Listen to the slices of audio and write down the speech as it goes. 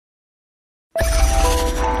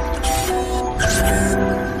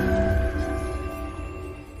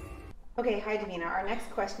Okay, hi Davina. Our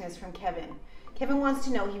next question is from Kevin. Kevin wants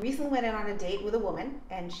to know, he recently went out on a date with a woman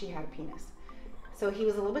and she had a penis. So he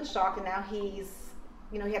was a little bit shocked and now he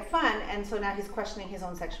had fun, and so now he's questioning his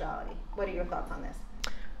own sexuality. What are your thoughts on this?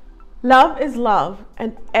 Love is love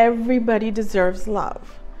and everybody deserves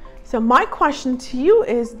love. So my question to you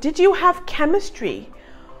is, did you have chemistry?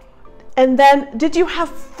 And then did you have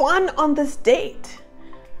fun on this date?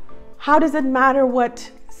 How does it matter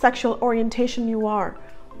what sexual orientation you are?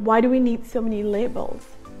 Why do we need so many labels?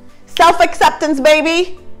 Self-acceptance,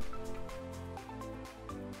 baby!